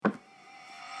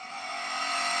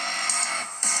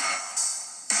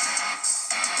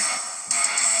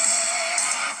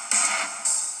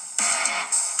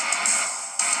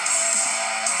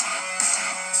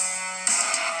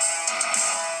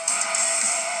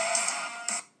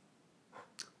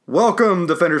Welcome,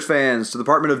 Defenders fans, to the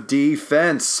Department of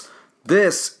Defense.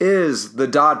 This is the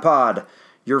D.o.D Pod,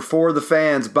 your for the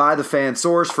fans, by the fan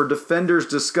source for Defenders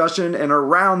discussion and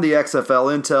around the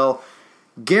XFL intel.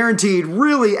 Guaranteed,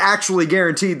 really actually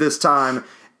guaranteed this time,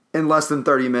 in less than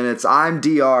 30 minutes. I'm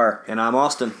DR. And I'm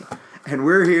Austin. And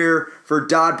we're here for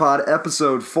D.o.D Pod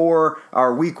Episode 4,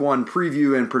 our Week 1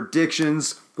 preview and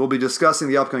predictions. We'll be discussing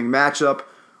the upcoming matchup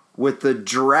with the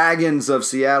Dragons of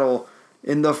Seattle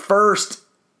in the first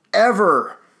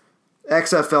ever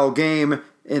XFL game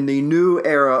in the new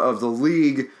era of the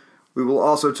league. We will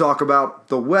also talk about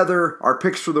the weather, our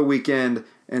picks for the weekend,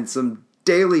 and some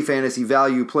daily fantasy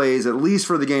value plays, at least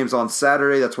for the games on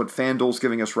Saturday. That's what FanDuel's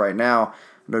giving us right now.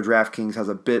 I know DraftKings has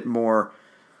a bit more.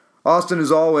 Austin,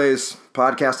 as always,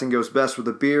 podcasting goes best with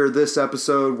a beer. This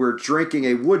episode, we're drinking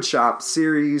a Woodshop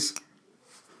Series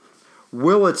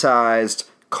Willetized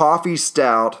Coffee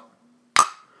Stout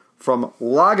from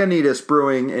Lagunitas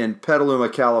Brewing in Petaluma,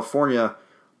 California.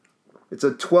 It's a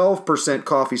 12%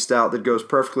 coffee stout that goes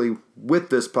perfectly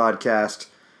with this podcast.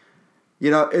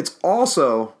 You know, it's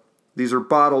also, these are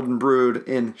bottled and brewed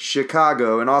in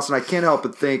Chicago. And Austin, I can't help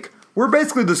but think, we're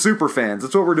basically the super fans.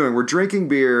 That's what we're doing. We're drinking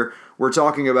beer. We're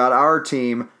talking about our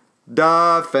team,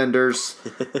 Defenders.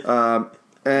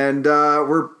 And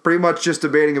we're pretty much just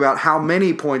debating about how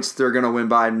many points they're going to win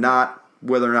by, not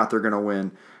whether or not they're going to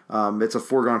win. It's a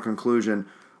foregone conclusion.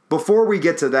 Before we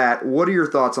get to that, what are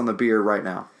your thoughts on the beer right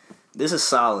now? This is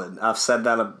solid. I've said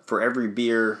that for every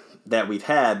beer that we've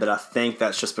had, but I think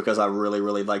that's just because I really,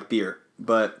 really like beer.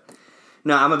 But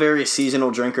no, I'm a very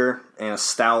seasonal drinker, and a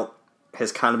stout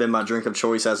has kind of been my drink of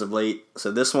choice as of late.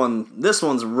 So this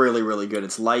one's really, really good.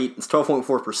 It's light. It's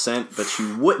 12.4%, but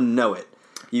you wouldn't know it.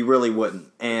 You really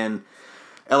wouldn't. And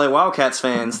LA Wildcats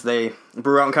fans, they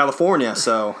brew out in California,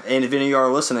 so, and if any of you are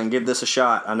listening, give this a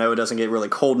shot. I know it doesn't get really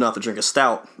cold enough to drink a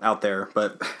stout out there,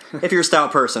 but if you're a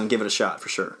stout person, give it a shot for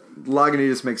sure.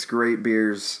 Lagunitas makes great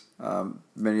beers.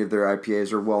 Many of their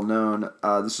IPAs are well known.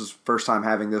 This is first time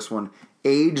having this one.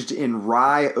 Aged in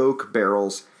rye oak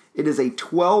barrels. It is a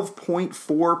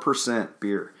 12.4%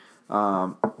 beer.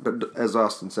 But as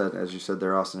Austin said, as you said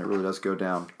there, Austin, it really does go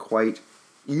down quite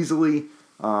easily.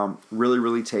 Really,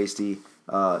 really tasty.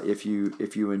 If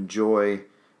you enjoy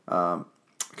kind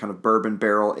of bourbon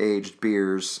barrel aged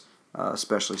beers,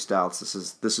 especially stouts,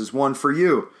 this is one for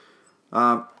you.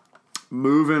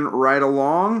 Moving right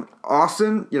along,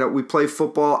 Austin. You know, we play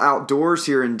football outdoors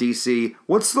here in DC.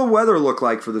 What's the weather look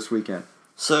like for this weekend?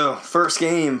 So first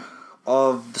game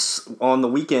on the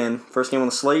weekend, first game on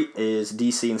the slate is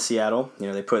DC and Seattle. You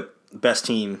know, they put best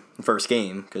team first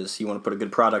game because you want to put a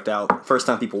good product out first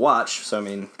time people watch. So I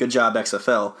mean, good job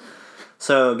XFL.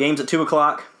 So game's at 2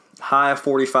 o'clock, high of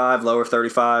 45, low of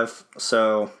 35.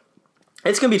 So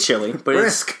it's going to be chilly, but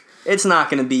it's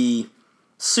not going to be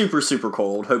super, super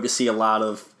cold. Hope to see a lot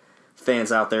of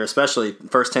fans out there, especially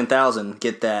first 10,000,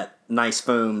 get that nice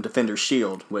foam Defender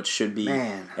shield, which should be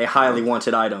a highly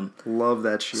wanted item. Love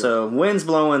that shield. So wind's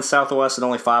blowing southwest at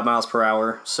only 5 miles per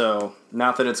hour. So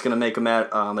not that it's going to make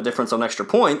a difference on extra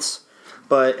points,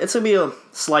 but it's going to be a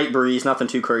slight breeze, nothing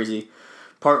too crazy.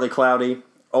 Partly cloudy.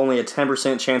 Only a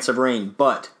 10% chance of rain,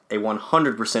 but a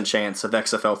 100% chance of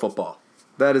XFL football.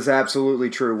 That is absolutely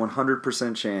true.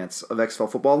 100% chance of XFL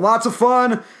football. Lots of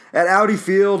fun at Audi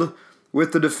Field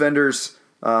with the Defenders,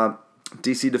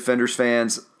 DC Defenders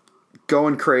fans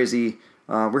going crazy.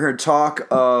 We're going to talk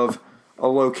of a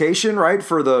location, right,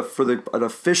 for an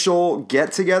official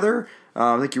get together.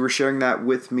 I think you were sharing that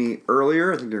with me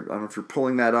earlier. I don't know if you're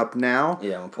pulling that up now.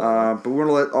 Yeah, I'm pulling it up. But we want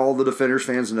to let all the Defenders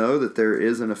fans know that there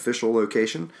is an official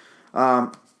location.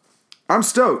 I'm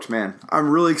stoked, man. I'm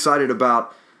really excited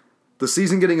about the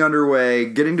season getting underway,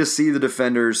 getting to see the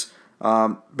Defenders.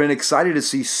 Been excited to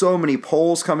see so many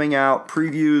polls coming out,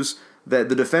 previews, that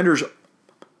the Defenders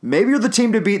maybe are the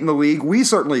team to beat in the league. We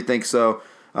certainly think so.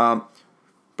 But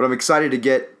I'm excited to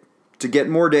get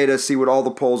more data, see what all the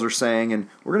polls are saying, and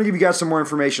we're going to give you guys some more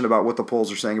information about what the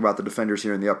polls are saying about the Defenders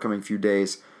here in the upcoming few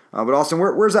days. But Austin,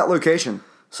 where's that location?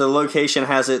 So the location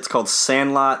it's called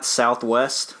Sandlot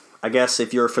Southwest. I guess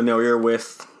if you're familiar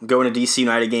with going to DC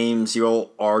United games,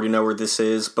 you'll already know where this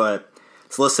is, but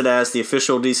it's listed as the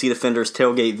official DC Defenders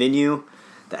tailgate venue.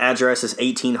 The address is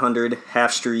 1800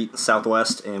 Half Street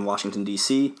Southwest in Washington,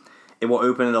 D.C. It will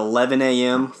open at 11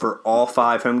 a.m. for all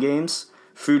 5 home games.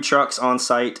 Food trucks on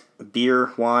site,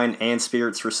 beer, wine, and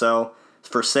spirits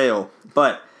for sale,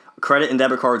 but credit and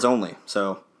debit cards only.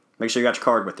 So make sure you got your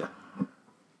card with you.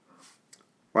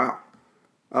 Wow.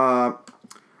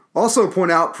 Also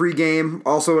point out pregame,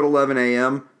 also at 11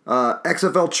 a.m.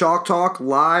 XFL Chalk Talk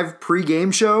live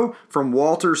pre-game show from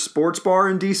Walter's Sports Bar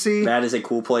in D.C. That is a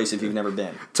cool place if you've never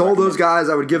been. Told those guys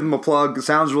I would give them a plug. It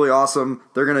sounds really awesome.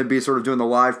 They're going to be sort of doing the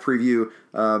live preview.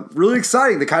 Really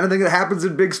exciting. The kind of thing that happens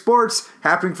in big sports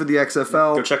happening for the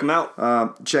XFL. Go check them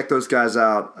out. Check those guys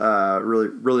out. Really,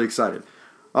 really excited.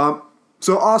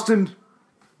 So, Austin,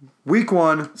 week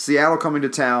 1, Seattle coming to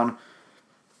town.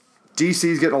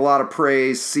 DC's getting a lot of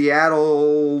praise.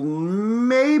 Seattle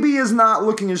maybe is not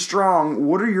looking as strong.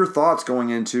 What are your thoughts going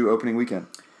into opening weekend?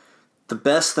 The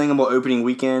best thing about opening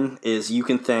weekend is you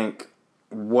can think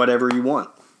whatever you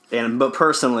want. But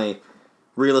personally,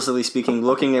 realistically speaking,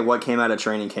 looking at what came out of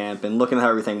training camp and looking at how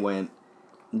everything went,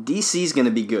 DC's going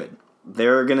to be good.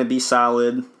 They're going to be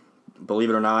solid. Believe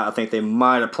it or not, I think they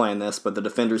might have planned this, but the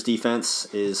Defenders' defense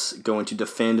is going to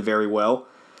defend very well.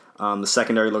 The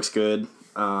secondary looks good.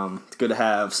 It's good to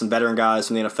have some veteran guys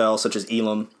from the NFL, such as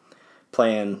Elam,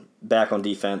 playing back on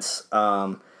defense.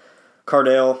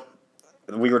 Cardale,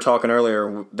 we were talking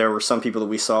earlier, there were some people that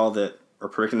we saw that are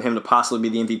predicting him to possibly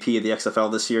be the MVP of the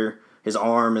XFL this year. His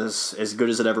arm is as good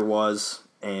as it ever was,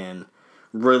 and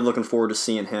really looking forward to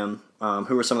seeing him.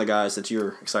 Who are some of the guys that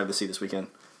you're excited to see this weekend?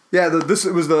 Yeah, this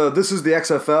is the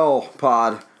XFL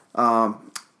pod.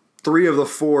 3 of the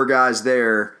 4 guys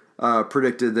there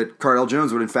predicted that Cardale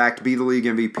Jones would in fact be the league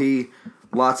MVP.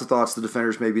 Lots of thoughts the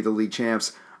Defenders may be the league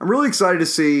champs. I'm really excited to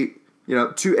see 2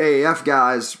 AAF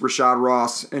guys, Rashad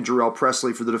Ross and Jarrell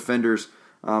Presley for the Defenders.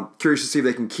 Curious to see if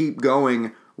they can keep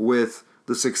going with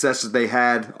the successes they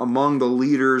had among the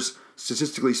leaders,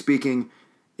 statistically speaking,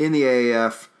 in the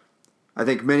AAF. I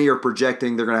think many are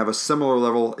projecting they're going to have a similar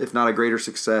level, if not a greater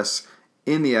success,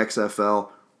 in the XFL.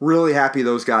 Really happy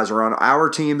those guys are on our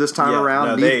team this time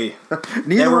around. Neither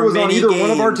was on either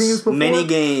one of our teams before. Many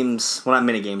games, well, not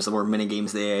many games, there were many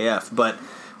games in the AAF, but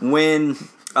when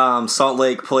Salt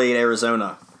Lake played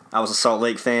Arizona, I was a Salt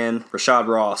Lake fan. Rashad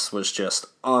Ross was just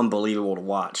unbelievable to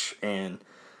watch. And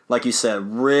like you said,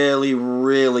 really,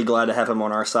 really glad to have him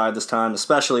on our side this time,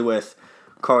 especially with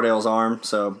Cardale's arm.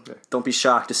 So don't be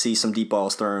shocked to see some deep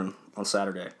balls thrown on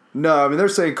Saturday. No, I mean, they're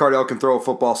saying Cardale can throw a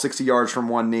football 60 yards from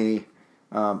one knee.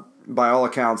 By all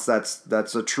accounts,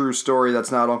 that's a true story.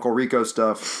 That's not Uncle Rico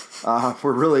stuff.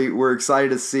 We're excited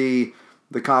to see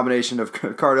the combination of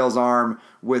Cardale's arm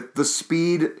with the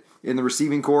speed in the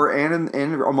receiving core and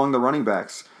among the running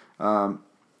backs.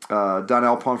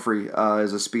 Donnell Pumphrey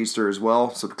is a speedster as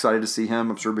well, so excited to see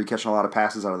him. I'm sure he'll be catching a lot of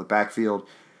passes out of the backfield.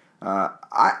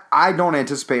 I don't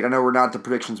anticipate, I know we're not at the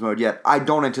predictions mode yet, I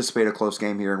don't anticipate a close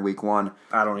game here in week 1.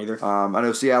 I don't either. I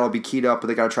know Seattle will be keyed up, but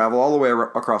they got to travel all the way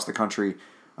across the country.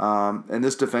 And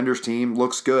this Defenders team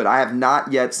looks good. I have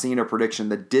not yet seen a prediction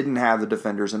that didn't have the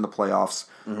Defenders in the playoffs,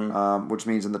 which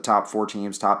means in the top 4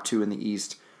 teams, top 2 in the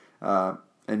East, and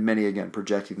many, again,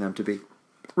 projecting them to be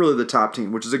really the top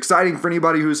team, which is exciting for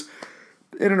anybody who's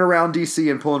in and around D.C.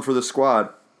 and pulling for the squad.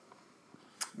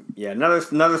 Yeah,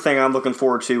 another thing I'm looking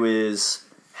forward to is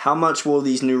how much will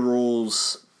these new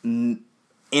rules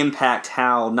impact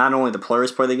how not only the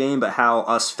players play the game, but how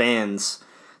us fans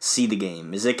see the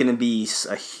game? Is it going to be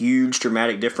a huge,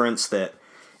 dramatic difference that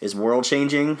is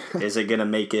world-changing? Is it going to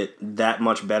make it that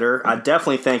much better? I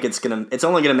definitely think it's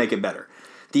only going to make it better.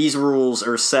 These rules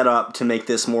are set up to make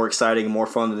this more exciting and more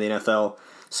fun than the NFL.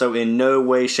 So in no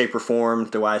way, shape, or form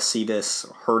do I see this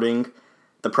hurting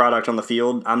the product on the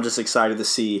field. I'm just excited to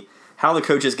see how the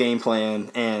coaches game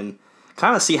plan and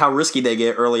kind of see how risky they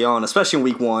get early on, especially in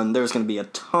week 1. There's going to be a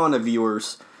ton of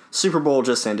viewers. Super Bowl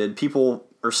just ended. People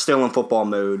are still in football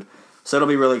mode. So it'll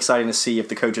be really exciting to see if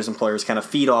the coaches and players kind of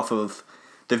feed off of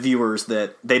the viewers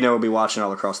that they know will be watching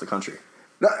all across the country.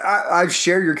 I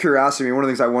share your curiosity. One of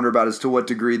the things I wonder about is to what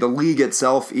degree the league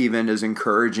itself even is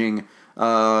encouraging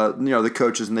the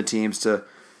coaches and the teams to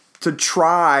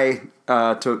try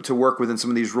to work within some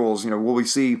of these rules. Will we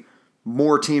see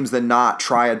more teams than not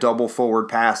try a double forward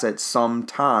pass at some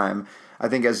time? I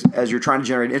think as you're trying to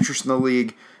generate interest in the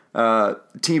league,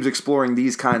 teams exploring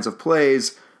these kinds of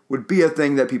plays would be a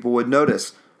thing that people would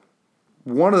notice.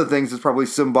 One of the things that's probably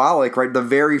symbolic, right? The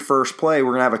very first play,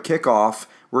 we're going to have a kickoff.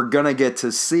 We're going to get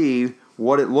to see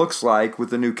what it looks like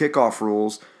with the new kickoff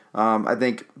rules. I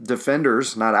think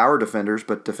defenders, not our defenders,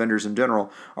 but defenders in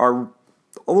general, are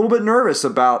a little bit nervous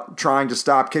about trying to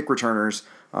stop kick returners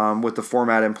with the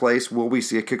format in place. Will we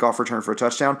see a kickoff return for a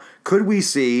touchdown? Could we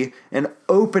see an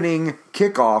opening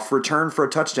kickoff return for a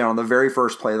touchdown on the very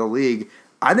first play of the league?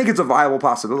 I think it's a viable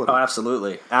possibility. Oh,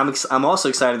 absolutely. I'm also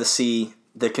excited to see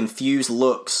the confused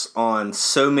looks on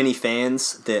so many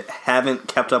fans that haven't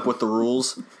kept up with the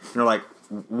rules. And they're like,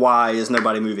 why is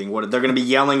nobody moving? What they're going to be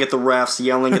yelling at the refs,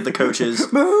 yelling at the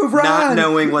coaches, Move, run, not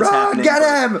knowing what's happening. Get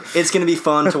him! It's going to be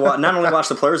fun to watch. Not only watch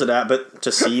the players of that, but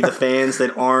to see the fans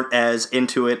that aren't as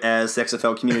into it as the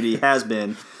XFL community has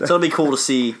been. So it'll be cool to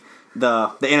see the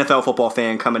NFL football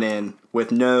fan coming in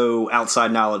with no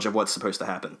outside knowledge of what's supposed to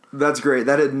happen. That's great.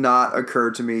 That had not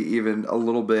occurred to me even a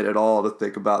little bit at all to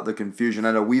think about the confusion.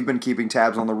 I know we've been keeping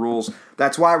tabs on the rules.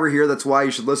 That's why we're here. That's why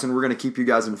you should listen. We're going to keep you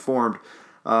guys informed.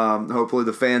 Hopefully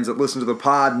the fans that listen to the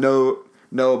pod know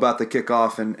about the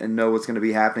kickoff and know what's going to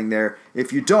be happening there.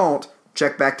 If you don't,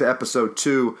 check back to episode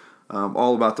 2,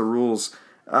 all about the rules.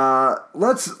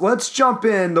 Let's jump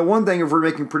in. The one thing, if we're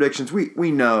making predictions,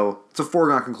 we know it's a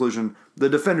foregone conclusion. The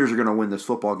Defenders are going to win this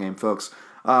football game, folks.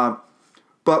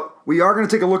 But we are going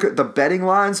to take a look at the betting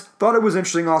lines. Thought it was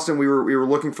interesting, Austin. We were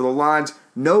looking for the lines.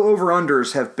 No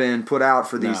over-unders have been put out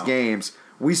for these games.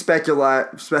 We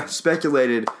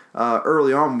speculated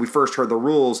early on when we first heard the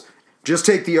rules. Just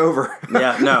take the over.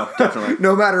 Yeah, no, definitely.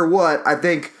 No matter what, I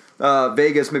think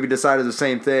Vegas maybe decided the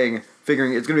same thing,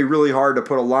 figuring it's going to be really hard to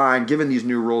put a line given these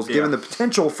new rules, given the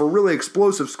potential for really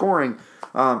explosive scoring.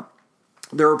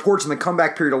 There are reports in the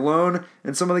comeback period alone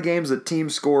in some of the games that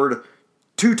teams scored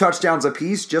 2 touchdowns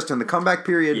apiece just in the comeback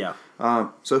period. Yeah.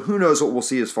 So who knows what we'll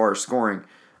see as far as scoring.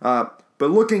 But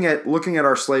looking at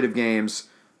our slate of games,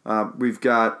 we've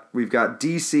got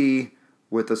DC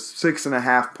with a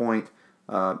 6.5 point,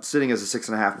 sitting as a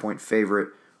 6.5 point favorite.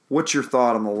 What's your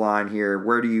thought on the line here?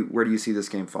 Where do you see this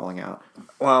game falling out?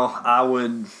 Well,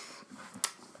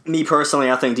 me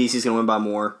personally, I think DC's going to win by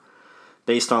more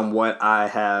based on what I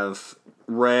have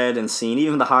read and seen,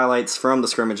 even the highlights from the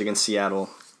scrimmage against Seattle.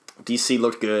 DC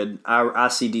looked good. I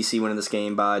see DC winning this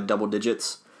game by double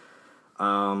digits.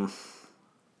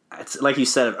 It's like you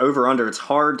said, over-under, it's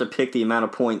hard to pick the amount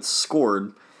of points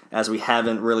scored as we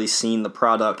haven't really seen the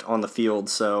product on the field.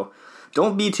 So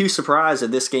don't be too surprised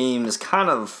that this game is kind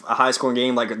of a high-scoring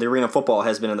game like the Arena Football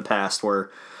has been in the past, where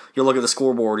you'll look at the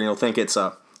scoreboard and you'll think it's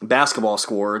a basketball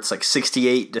score. It's like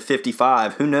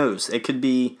 68-55. Who knows? It could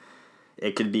be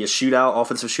a shootout,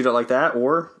 offensive shootout like that,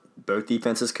 or both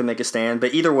defenses could make a stand.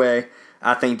 But either way,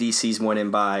 I think DC's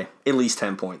winning by at least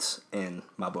 10 points in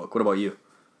my book. What about you?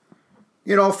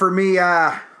 For me,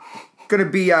 going to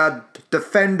be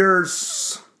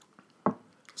Defenders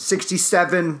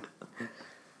 67,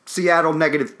 Seattle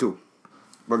 -2.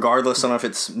 Regardless, I don't know if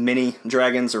it's mini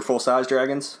dragons or full-size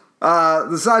dragons.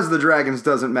 The size of the dragons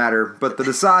doesn't matter, but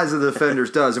the size of the Defenders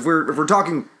does. If we're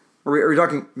talking, are we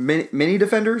talking mini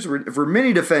Defenders? If we're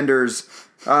mini Defenders,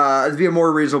 it'd be a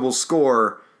more reasonable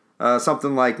score,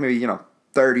 something like maybe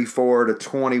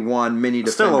 34-21 mini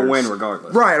Defenders. Still a win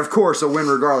regardless. Right, of course, a win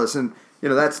regardless, and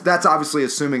that's obviously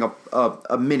assuming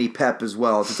a mini Pep as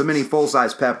well. If it's a mini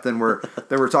full-size Pep, then we're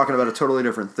talking about a totally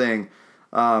different thing.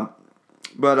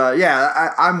 But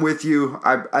I'm with you.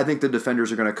 I think the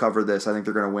Defenders are going to cover this. I think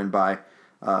they're going to win by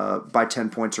 10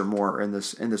 points or more in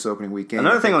this opening week game.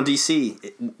 Another thing on DC,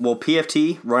 will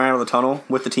PFT run out of the tunnel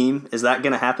with the team? Is that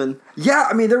going to happen? Yeah,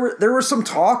 I mean there was some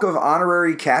talk of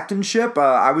honorary captainship.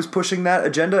 I was pushing that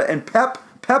agenda, and Pep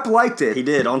liked it. He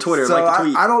did on Twitter. So liked the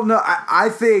tweet. I don't know. I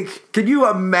think. Can you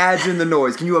imagine the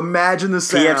noise? Can you imagine the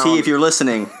sound? PFT, if you're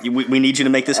listening, we need you to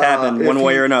make this happen one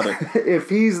way or another. If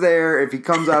he's there, if he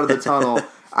comes out of the tunnel,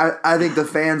 I think the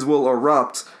fans will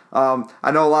erupt.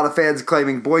 I know a lot of fans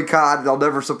claiming boycott. They'll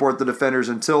never support the Defenders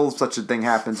until such a thing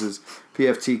happens as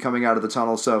PFT coming out of the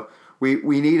tunnel. So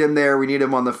we need him there. We need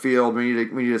him on the field. We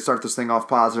need to start this thing off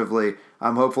positively.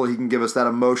 I'm hopeful he can give us that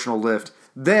emotional lift.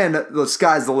 Then the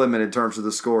sky's the limit in terms of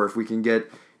the score. If we can get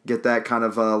that kind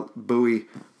of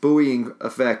buoying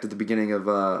effect at the beginning of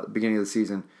the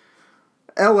season.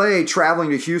 LA traveling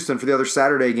to Houston for the other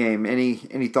Saturday game.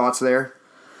 Any thoughts there?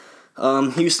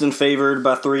 Houston favored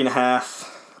by 3.5.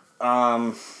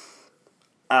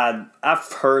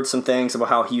 I've heard some things about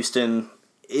how Houston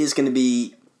is going to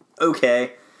be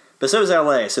okay, but so is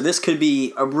LA. So this could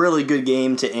be a really good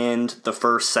game to end the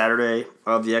first Saturday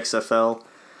of the XFL.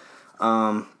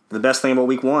 The best thing about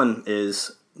week 1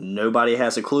 is nobody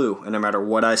has a clue, and no matter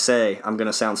what I say, I'm going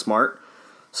to sound smart.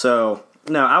 So,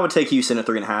 no, I would take Houston at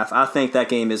 3.5. I think that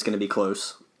game is going to be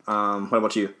close. What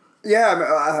about you?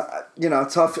 Yeah, a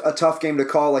tough game to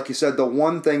call. Like you said, the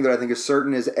one thing that I think is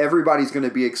certain is everybody's going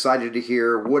to be excited to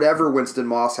hear whatever Winston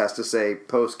Moss has to say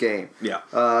post-game. Yeah.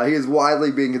 He is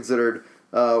widely being considered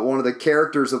one of the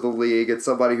characters of the league. It's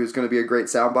somebody who's going to be a great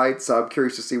soundbite, so I'm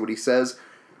curious to see what he says.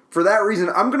 For that reason,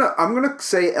 I'm gonna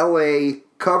say LA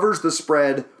covers the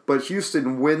spread, but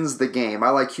Houston wins the game. I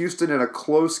like Houston in a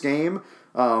close game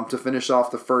to finish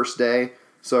off the first day.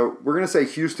 So we're gonna say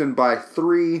Houston by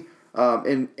 3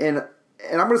 in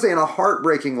and I'm going to say in a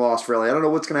heartbreaking loss for LA. I don't know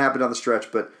what's going to happen down the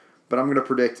stretch, but I'm going to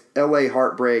predict LA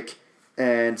heartbreak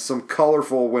and some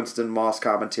colorful Winston Moss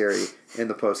commentary in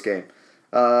the postgame.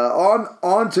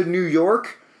 On to New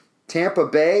York, Tampa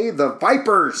Bay, the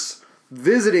Vipers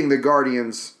visiting the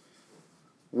Guardians.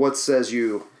 What says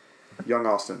you, young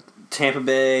Austin? Tampa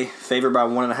Bay favored by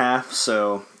 1.5,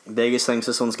 so Vegas thinks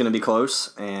this one's going to be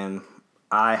close, and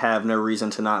I have no reason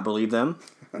to not believe them.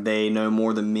 They know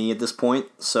more than me at this point,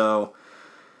 so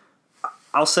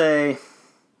I'll say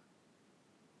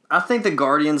I think the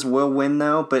Guardians will win,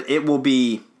 though, but it will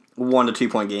be 1 to 2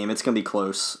 point game. It's going to be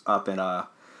close up in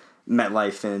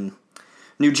MetLife in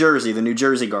New Jersey, the New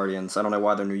Jersey Guardians. I don't know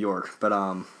why they're New York, but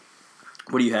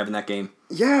what do you have in that game?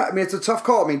 Yeah, I mean, it's a tough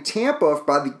call. I mean, Tampa,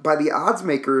 by the odds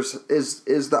makers,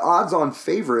 is the odds-on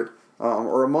favorite,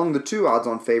 or among the two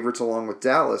odds-on favorites along with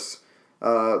Dallas.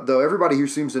 Though everybody who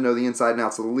seems to know the inside and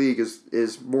outs of the league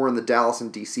is more in the Dallas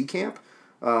and DC camp.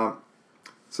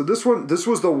 So this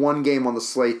was the one game on the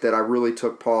slate that I really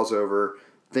took pause over,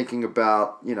 thinking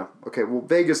about, okay, well,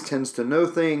 Vegas tends to know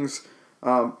things,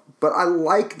 but I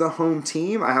like the home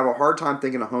team. I have a hard time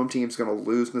thinking a home team's going to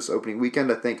lose in this opening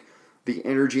weekend. I think the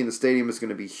energy in the stadium is going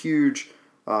to be huge.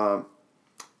 The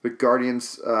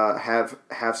Guardians have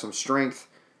some strength.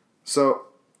 So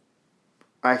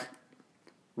I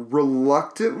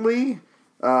reluctantly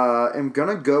am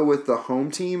going to go with the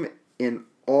home team in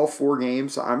all 4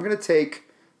 games. So I'm going to take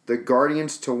the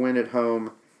Guardians to win at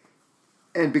home.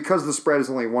 And because the spread is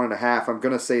only 1.5, I'm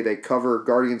going to say they cover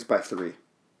Guardians by 3.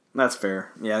 That's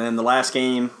fair. Yeah, and then the last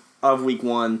game of Week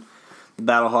 1, the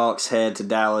Battlehawks head to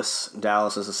Dallas.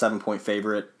 Dallas is a 7-point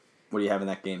favorite. What do you have in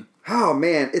that game? Oh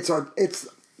man,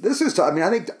 this is tough. I mean,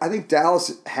 I think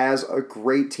Dallas has a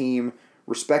great team.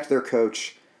 Respect their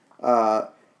coach.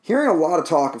 Hearing a lot of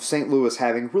talk of St. Louis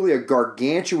having really a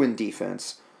gargantuan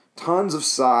defense, tons of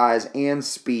size and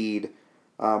speed.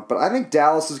 But I think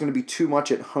Dallas is going to be too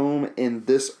much at home in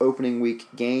this opening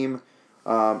week game.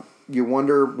 You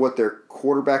wonder what their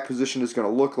quarterback position is going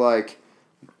to look like,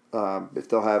 if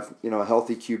they'll have a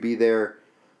healthy QB there.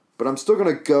 But I'm still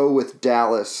going to go with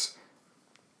Dallas.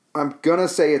 I'm going to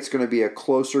say it's going to be a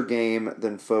closer game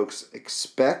than folks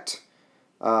expect.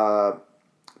 It's a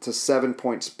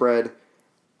 7-point spread.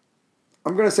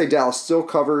 I'm going to say Dallas still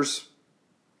covers,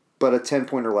 but a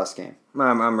 10-point or less game.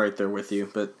 I'm right there with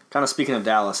you. But kind of speaking of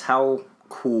Dallas, how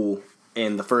cool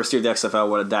in the first year of the XFL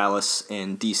would a Dallas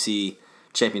and DC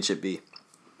championship be?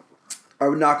 I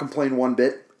would not complain one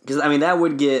bit. Because, I mean, that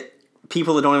would get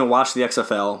people that don't even watch the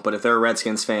XFL, but if they're a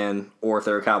Redskins fan or if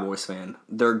they're a Cowboys fan,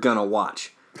 they're going to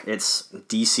watch. It's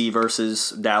DC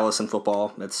versus Dallas in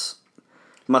football. It's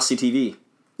must-see TV.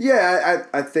 Yeah,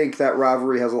 I think that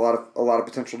rivalry has a lot of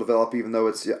potential to develop, even though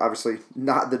it's obviously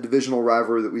not the divisional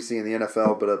rivalry that we see in the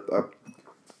NFL, but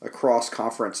a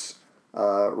cross-conference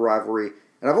rivalry.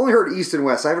 And I've only heard East and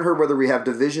West. I haven't heard whether we have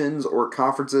divisions or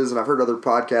conferences, and I've heard other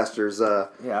podcasters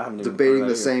debating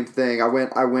the same thing. I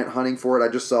went hunting for it.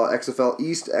 I just saw XFL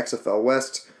East, XFL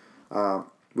West,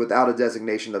 without a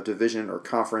designation of division or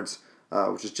conference,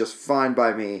 which is just fine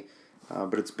by me.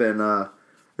 But it's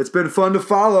been fun to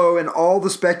follow, and all the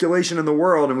speculation in the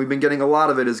world, and we've been getting a lot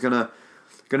of it, is gonna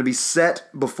be set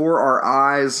before our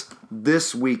eyes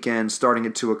this weekend, starting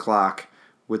at 2:00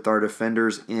 with our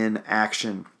defenders in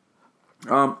action.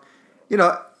 A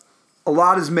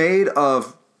lot is made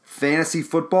of fantasy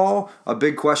football. A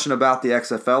big question about the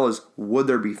XFL is, would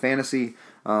there be fantasy?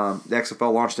 The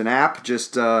XFL launched an app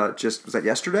just was that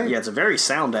yesterday? Yeah, it's a very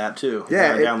sound app too.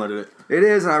 Yeah, I downloaded it. It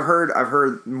is, and I've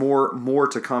heard more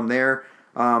to come there.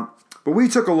 But we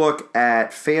took a look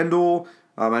at FanDuel.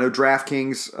 I know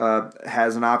DraftKings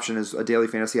has an option, as a daily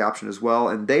fantasy option as well,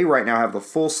 and they right now have the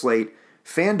full slate.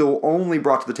 FanDuel only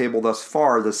brought to the table thus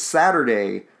far the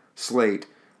Saturday slate.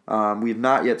 We have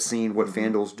not yet seen what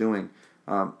FanDuel's doing.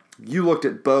 You looked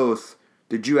at both.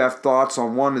 Did you have thoughts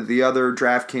on one or the other,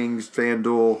 DraftKings,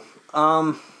 FanDuel?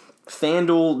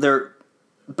 FanDuel, they're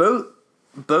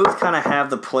both kind of have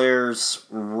the players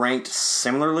ranked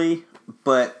similarly,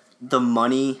 but the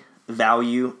money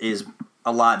value is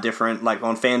a lot different. Like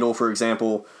on FanDuel, for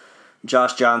example,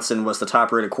 Josh Johnson was the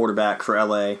top-rated quarterback for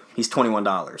LA. He's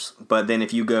 $21. But then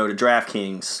if you go to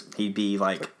DraftKings, he'd be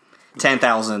like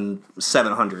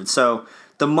 $10,700. So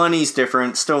the money's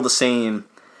different, still the same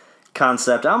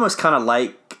concept. I almost kind of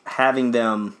like having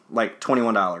them like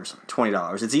 $21,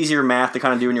 $20. It's easier math to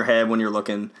kind of do in your head when you're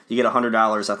looking. You get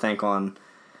 $100, I think, on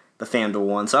the FanDuel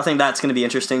one. So I think that's going to be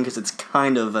interesting because it's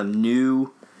kind of a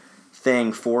new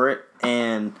thing for it.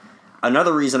 And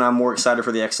another reason I'm more excited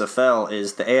for the XFL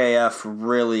is the AAF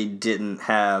really didn't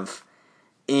have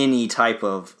any type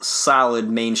of solid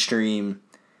mainstream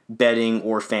betting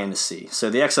or fantasy. So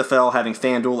the XFL having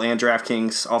FanDuel and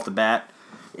DraftKings off the bat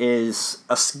is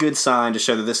a good sign to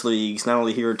show that this league's not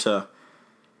only here to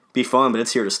be fun, but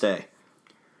it's here to stay.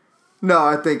 No,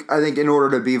 I think in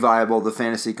order to be viable, the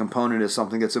fantasy component is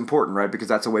something that's important, right? Because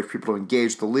that's a way for people to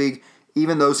engage the league.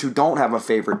 Even those who don't have a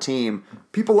favorite team,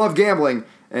 people love gambling,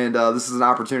 and this is an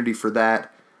opportunity for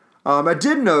that. I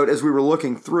did note, as we were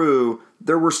looking through,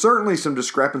 there were certainly some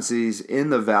discrepancies in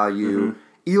the value. Mm-hmm.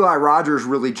 Eli Rogers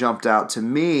really jumped out to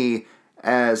me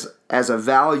as a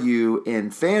value in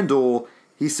FanDuel.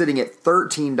 He's sitting at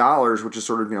 $13, which is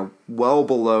sort of well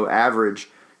below average.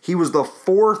 He was the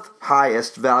fourth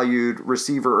highest valued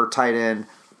receiver or tight end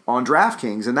on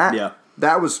DraftKings, and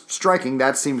that was striking.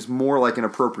 That seems more like an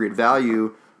appropriate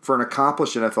value for an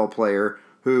accomplished NFL player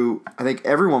who I think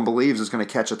everyone believes is going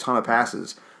to catch a ton of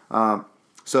passes.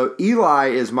 So Eli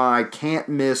is my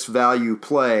can't-miss value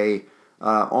play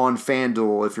on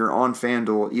FanDuel. If you're on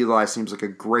FanDuel, Eli seems like a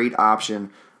great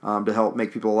option to help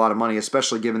make people a lot of money,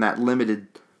 especially given that limited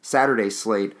Saturday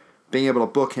slate. Being able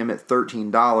to book him at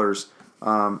 $13,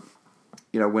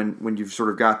 when you've sort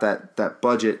of got that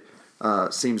budget,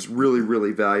 seems really,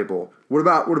 really valuable. What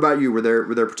about you? Were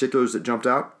there particulars that jumped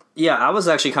out? Yeah, I was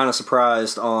actually kind of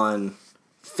surprised on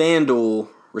FanDuel.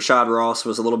 Rashad Ross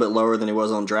was a little bit lower than he was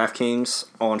on DraftKings.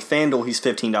 On FanDuel, he's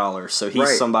 $15, so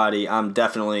he's somebody I'm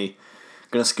definitely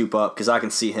going to scoop up because I can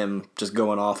see him just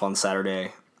going off on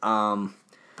Saturday. But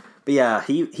yeah,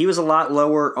 he was a lot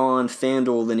lower on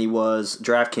FanDuel than he was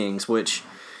DraftKings, which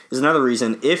is another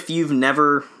reason. If you've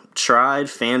never tried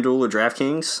FanDuel or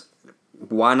DraftKings,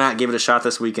 why not give it a shot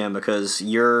this weekend? Because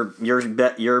your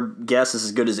guess is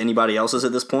as good as anybody else's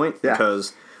at this point. Yeah.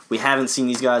 Because we haven't seen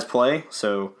these guys play,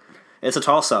 so it's a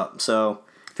toss-up. So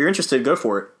if you're interested, go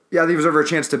for it. Yeah, I think it was ever a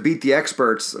chance to beat the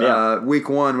experts. Week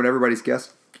one, when everybody's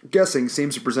guessing,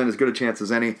 seems to present as good a chance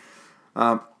as any.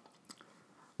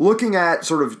 Looking at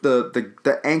sort of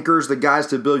the anchors, the guys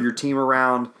to build your team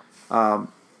around,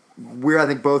 we're, I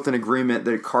think, both in agreement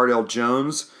that Cardale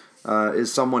Jones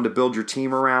is someone to build your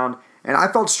team around. And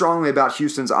I felt strongly about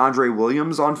Houston's Andre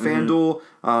Williams on FanDuel.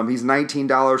 He's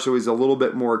 $19, so he's a little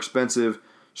bit more expensive.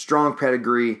 Strong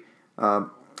pedigree.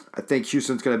 I think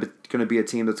Houston's going to be a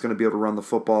team that's going to be able to run the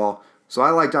football. So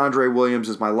I liked Andre Williams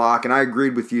as my lock, and I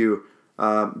agreed with you.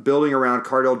 Building around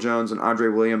Cardale Jones and Andre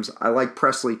Williams. I like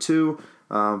Presley too,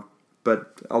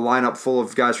 but a lineup full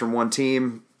of guys from one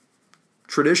team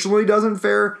traditionally doesn't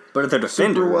fare but if they're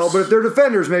defenders, super well. But if they're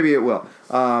defenders, maybe it will.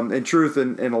 In truth,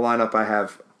 in a lineup,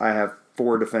 I have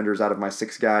 4 defenders out of my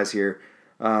 6 guys here.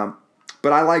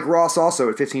 But I like Ross also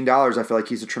at $15. I feel like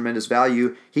he's a tremendous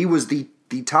value. He was the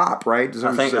top, right?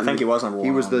 I think he was number one.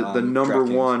 He was the number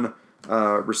one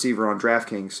receiver on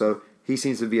DraftKings. So he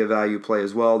seems to be a value play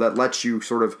as well. That lets you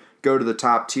sort of go to the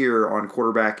top tier on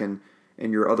quarterback and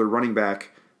your other running back.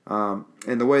 And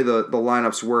the way the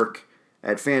lineups work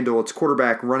at FanDuel, it's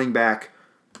quarterback, running back,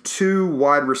 2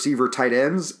 wide receiver tight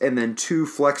ends, and then 2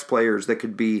 flex players that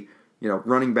could be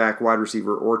running back, wide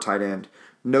receiver, or tight end.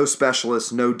 No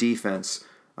specialists, no defense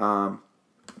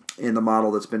in the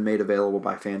model that's been made available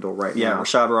by FanDuel right now. Yeah,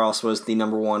 Rashad Ross was the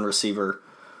number 1 receiver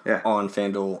on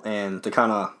FanDuel. And to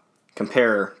kind of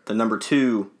compare, the number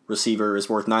 2 receiver is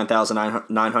worth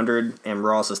 $9,900 and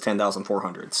Ross is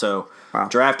 $10,400. So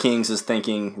DraftKings is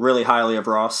thinking really highly of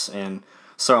Ross, and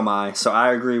so am I. So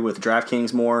I agree with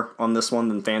DraftKings more on this one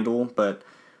than FanDuel, but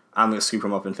I'm going to scoop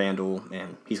him up in FanDuel,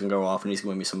 and he's going to go off, and he's going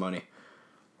to win me some money.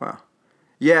 Wow.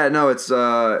 Yeah, no, it's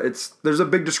there's a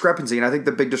big discrepancy, and I think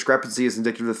the big discrepancy is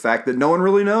indicative of the fact that no one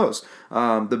really knows.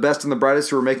 The best and the brightest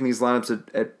who are making these lineups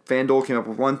at FanDuel came up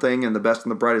with one thing, and the best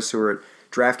and the brightest who are at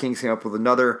DraftKings came up with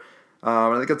another.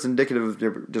 I think that's indicative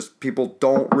of just people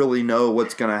don't really know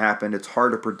what's going to happen. It's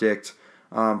hard to predict.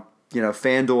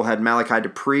 FanDuel had Malachi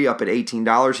Dupree up at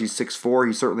 $18. He's 6'4".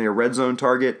 He's certainly a red zone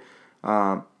target.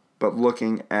 But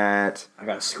looking at I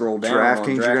gotta scroll down.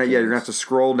 DraftKings, you're gonna have to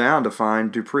scroll down to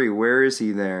find Dupree. Where is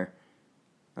he there?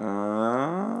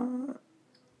 There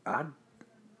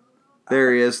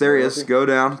he is. There he is. Go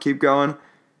down. Keep going.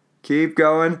 Keep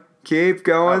going. Keep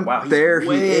going. Oh, wow, he's there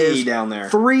way he is. Down there.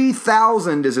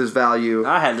 3,000 is his value.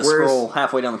 I had to scroll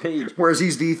halfway down the page. Whereas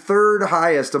he's the 3rd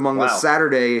highest among the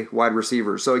Saturday wide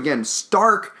receivers. So again,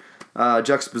 stark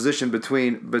juxtaposition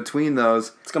between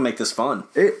those. It's gonna make this fun.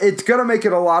 It's gonna make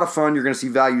it a lot of fun. You're gonna see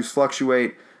values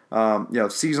fluctuate.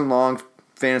 Season long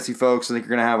fantasy folks. I think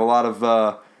you're gonna have a lot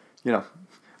of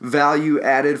value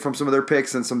added from some of their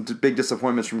picks and some big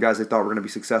disappointments from guys they thought were gonna be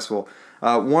successful.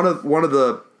 One of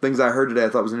the things I heard today I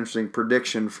thought was an interesting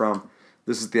prediction from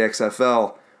this is the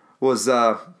XFL was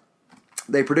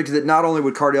they predicted that not only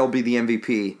would Cardale be the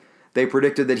MVP, they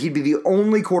predicted that he'd be the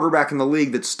only quarterback in the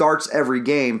league that starts every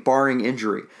game, barring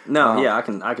injury. No, I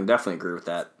can definitely agree with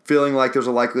that. Feeling like there's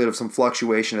a likelihood of some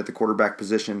fluctuation at the quarterback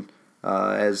position,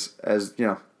 as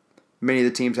many of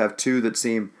the teams have two that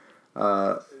seem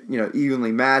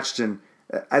evenly matched, and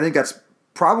I think that's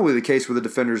probably the case with the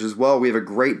Defenders as well. We have a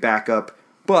great backup,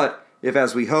 but if,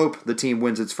 as we hope, the team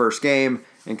wins its first game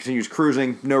and continues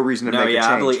cruising, no reason to make a change.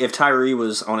 I believe if Tyree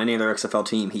was on any other XFL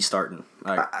team, he's starting.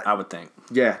 I would think.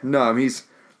 Yeah, no, I mean,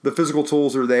 the physical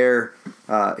tools are there.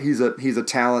 He's a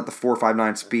talent. The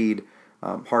 4.59 speed.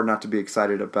 Hard not to be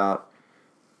excited about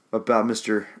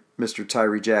Mr.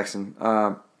 Tyree Jackson.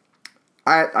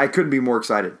 I couldn't be more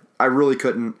excited. I really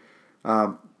couldn't.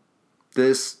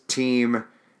 This team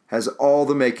has all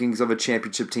the makings of a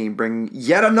championship team, bringing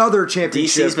yet another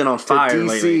championship. DC's been on fire to DC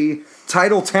lately.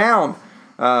 Title town,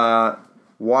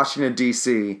 Washington,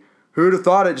 D.C. Who'd have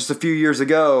thought it just a few years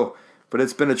ago? But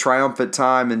it's been a triumphant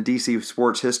time in DC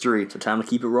sports history. It's a time to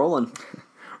keep it rolling.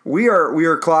 We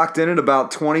are clocked in at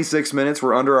about 26 minutes.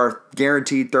 We're under our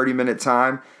guaranteed 30-minute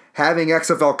time. Having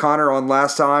XFL Connor on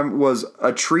last time was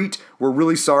a treat. We're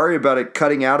really sorry about it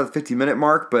cutting out at the 50-minute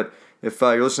mark, but if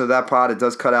you're listening to that pod, it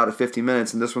does cut out at 50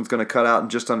 minutes, and this one's going to cut out in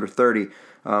just under 30.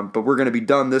 But we're going to be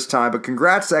done this time. But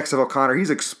congrats to XFL Connor. He's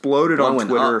exploded on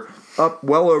Twitter, up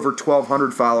well over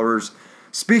 1,200 followers.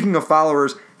 Speaking of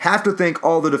followers, have to thank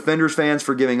all the Defenders fans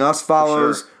for giving us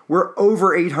follows. For sure. We're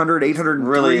over 803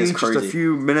 really just a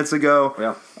few minutes ago.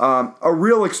 Yeah. A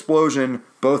real explosion,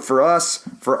 both for us,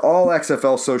 for all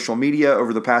XFL social media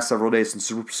over the past several days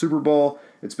since Super Bowl.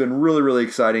 It's been really, really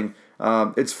exciting.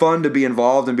 It's fun to be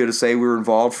involved and be able to say we were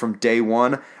involved from day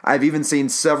one. I've even seen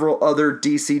several other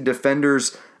DC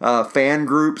Defenders fan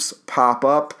groups pop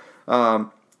up.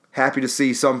 Happy to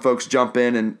see some folks jump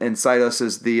in and cite us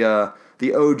as the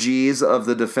OGs of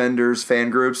the Defenders fan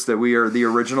groups, that we are the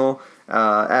original,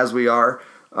 as we are.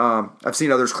 I've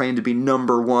seen others claim to be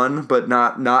number one, but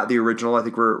not the original. I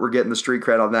think we're getting the street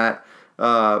cred on that.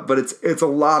 But it's a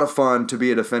lot of fun to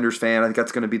be a Defenders fan. I think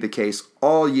that's going to be the case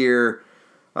all year.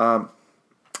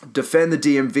 Defend the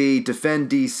DMV, defend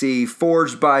DC,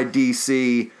 forged by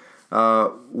DC.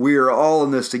 We are all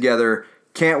in this together.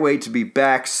 Can't wait to be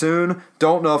back soon.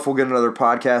 Don't know if we'll get another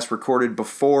podcast recorded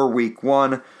before week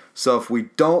 1. So if we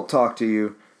don't talk to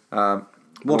you,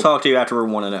 we'll talk to you after we're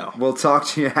 1-0. We'll talk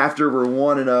to you after we're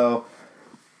 1-0.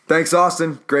 Thanks,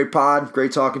 Austin. Great pod.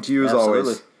 Great talking to you as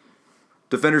always.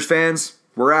 Defenders fans,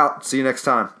 we're out. See you next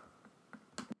time.